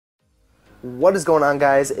What is going on,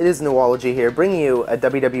 guys? It is Newology here, bringing you a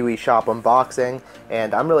WWE shop unboxing,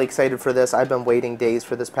 and I'm really excited for this. I've been waiting days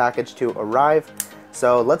for this package to arrive,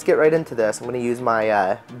 so let's get right into this. I'm going to use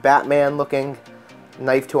my Batman-looking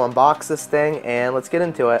knife to unbox this thing, and let's get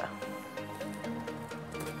into it.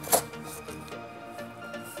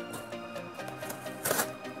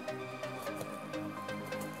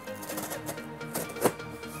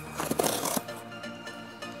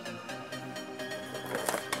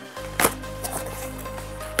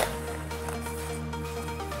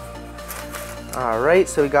 Alright,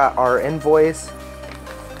 so we got our invoice.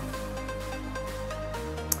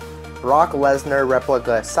 Brock Lesnar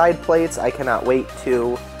Replica Sideplates. I cannot wait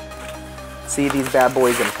to see these bad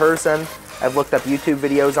boys in person. I've looked up YouTube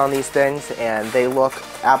videos on these things and they look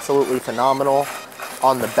absolutely phenomenal.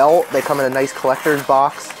 On the belt, they come in a nice collector's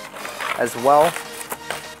box as well.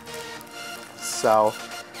 So,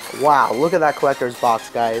 wow, look at that collector's box,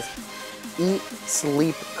 guys. Eat,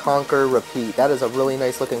 Sleep, Conquer, Repeat. That is a really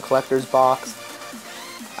nice looking collector's box.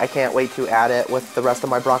 I can't wait to add it with the rest of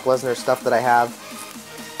my Brock Lesnar stuff that I have.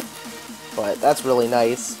 But that's really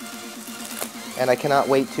nice. And I cannot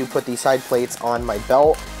wait to put these side plates on my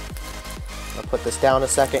belt. I'll put this down a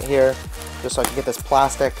second here, just so I can get this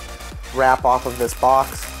plastic wrap off of this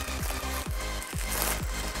box.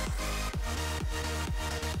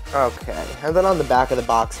 Okay, and then on the back of the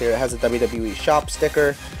box here, it has a WWE shop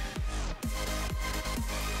sticker.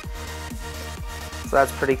 So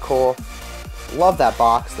that's pretty cool. Love that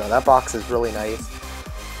box though. That box is really nice.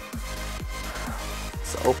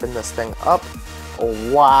 Let's open this thing up.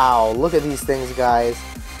 Oh wow, look at these things, guys.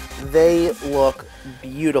 They look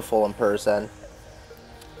beautiful in person.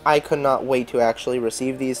 I could not wait to actually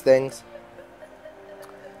receive these things.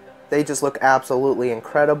 They just look absolutely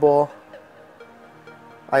incredible.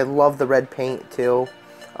 I love the red paint too.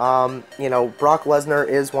 You know, Brock Lesnar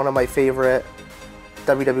is one of my favorite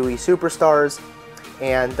WWE superstars.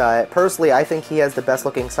 And personally, I think he has the best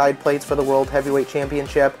looking side plates for the World Heavyweight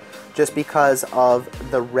Championship just because of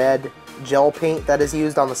the red gel paint that is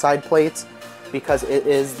used on the side plates, because it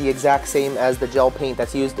is the exact same as the gel paint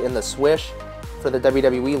that's used in the swish for the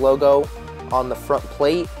WWE logo on the front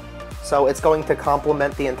plate. So it's going to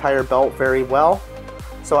complement the entire belt very well.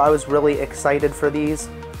 So I was really excited for these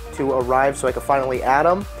to arrive so I could finally add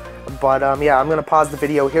them. But yeah, I'm going to pause the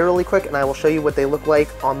video here really quick and I will show you what they look like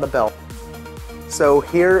on the belt. So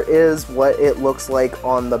here is what it looks like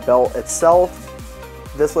on the belt itself.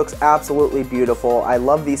 This looks absolutely beautiful. I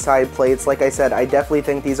love these side plates. Like I said, I definitely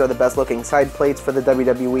think these are the best looking side plates for the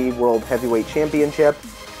WWE World Heavyweight Championship.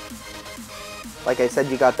 Like I said,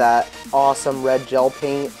 you got that awesome red gel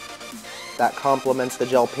paint that complements the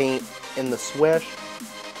gel paint in the swish.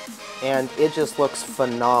 And it just looks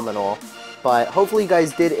phenomenal. But hopefully you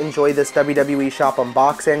guys did enjoy this WWE shop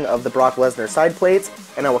unboxing of the Brock Lesnar side plates,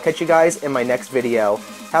 and I will catch you guys in my next video.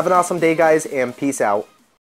 Have an awesome day, guys, and peace out.